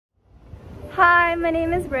Hi, my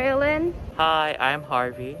name is Rhealyn. Hi, I'm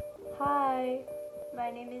Harvy. Hi,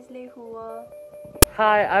 my name is Lehua.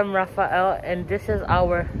 Hi, I'm Raphael, and this is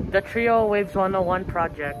the Trio Waves 101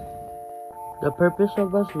 project. The purpose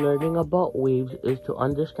of us learning about waves is to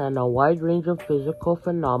understand a wide range of physical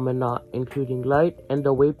phenomena, including light and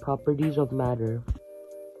the wave properties of matter.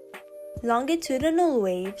 Longitudinal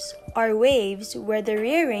waves are waves where the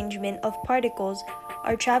rearrangement of particles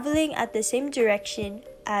are traveling at the same direction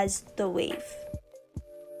as the wave.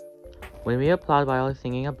 When we applaud while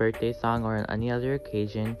singing a birthday song or on any other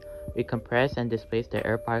occasion, we compress and displace the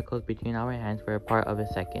air particles between our hands for a part of a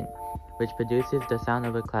second, which produces the sound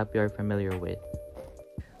of a clap you are familiar with.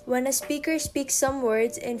 When a speaker speaks some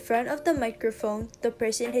words in front of the microphone, the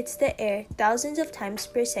person hits the air thousands of times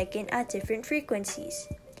per second at different frequencies.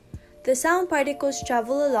 The sound particles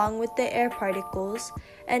travel along with the air particles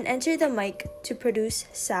and enter the mic to produce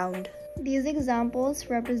sound. These examples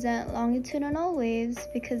represent longitudinal waves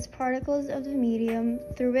because particles of the medium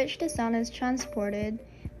through which the sound is transported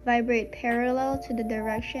vibrate parallel to the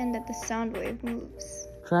direction that the sound wave moves.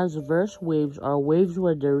 Transverse waves are waves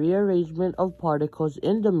where the rearrangement of particles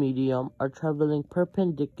in the medium are traveling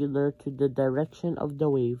perpendicular to the direction of the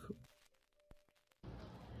wave.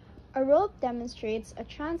 A rope demonstrates a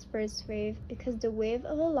transverse wave because the wave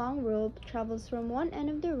of a long rope travels from one end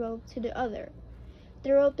of the rope to the other.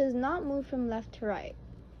 The rope does not move from left to right.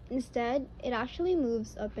 Instead, it actually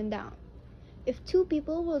moves up and down. If two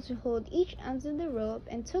people were to hold each end of the rope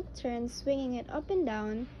and took turns swinging it up and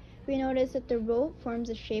down, we notice that the rope forms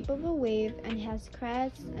the shape of a wave and has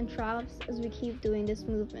crests and troughs as we keep doing this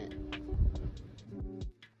movement.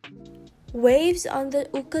 Waves on the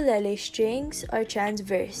ukulele strings are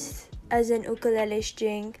transverse. As an ukulele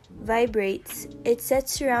string vibrates, it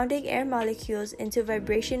sets surrounding air molecules into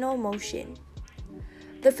vibrational motion.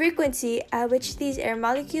 The frequency at which these air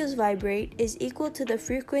molecules vibrate is equal to the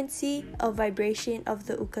frequency of vibration of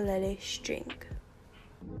the ukulele string.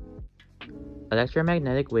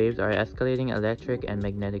 Electromagnetic waves are escalating electric and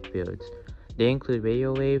magnetic fields. They include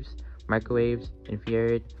radio waves, microwaves,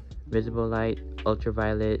 infrared, visible light,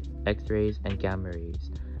 ultraviolet, X-rays, and gamma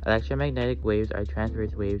rays. Electromagnetic waves are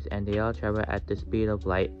transverse waves and they all travel at the speed of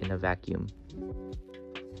light in a vacuum.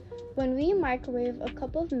 When we microwave a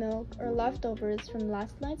cup of milk or leftovers from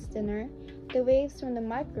last night's dinner, the waves from the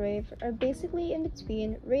microwave are basically in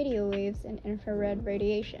between radio waves and infrared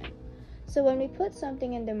radiation. So when we put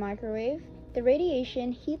something in the microwave, the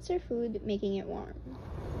radiation heats our food, making it warm.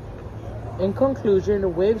 In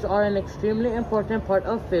conclusion, waves are an extremely important part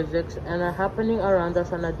of physics and are happening around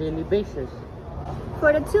us on a daily basis.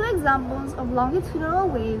 For the two examples of longitudinal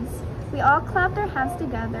waves, we all clapped our hands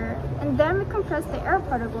together, and then we compressed the air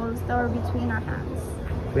particles that were between our hands.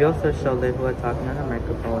 We also show Lehua talking on a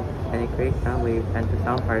microphone, and it creates sound waves, and the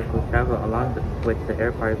sound particles travel along with the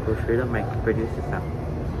air particles through the mic to produce the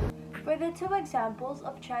sound. For the two examples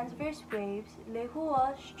of transverse waves,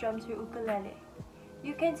 Lehua strums her ukulele.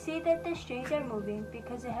 You can see that the strings are moving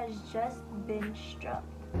because it has just been strummed.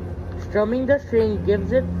 Strumming the string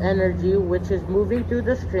gives it energy, which is moving through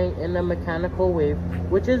the string in a mechanical wave,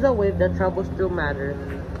 which is a wave that travels through matter.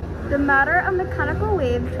 The matter a mechanical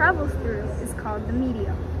wave travels through is called the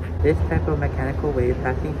medium. This type of mechanical wave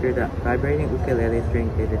passing through the vibrating ukulele string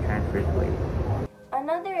is a transverse wave.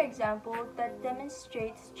 Another example that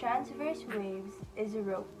demonstrates transverse waves is a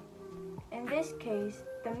rope. In this case,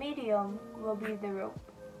 the medium will be the rope.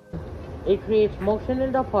 It creates motion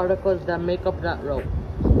in the particles that make up that rope.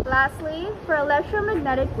 Lastly, for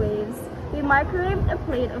electromagnetic waves, we microwaved a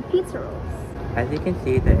plate of pizza rolls. As you can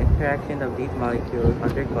see, the interaction of these molecules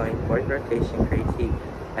undergoing forced rotation creates heat,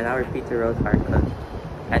 and our pizza rolls are cooked.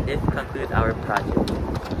 And this concludes our project.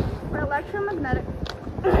 For electromagnetic...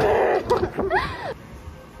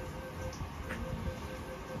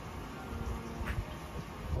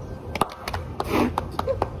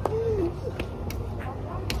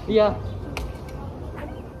 Yeah.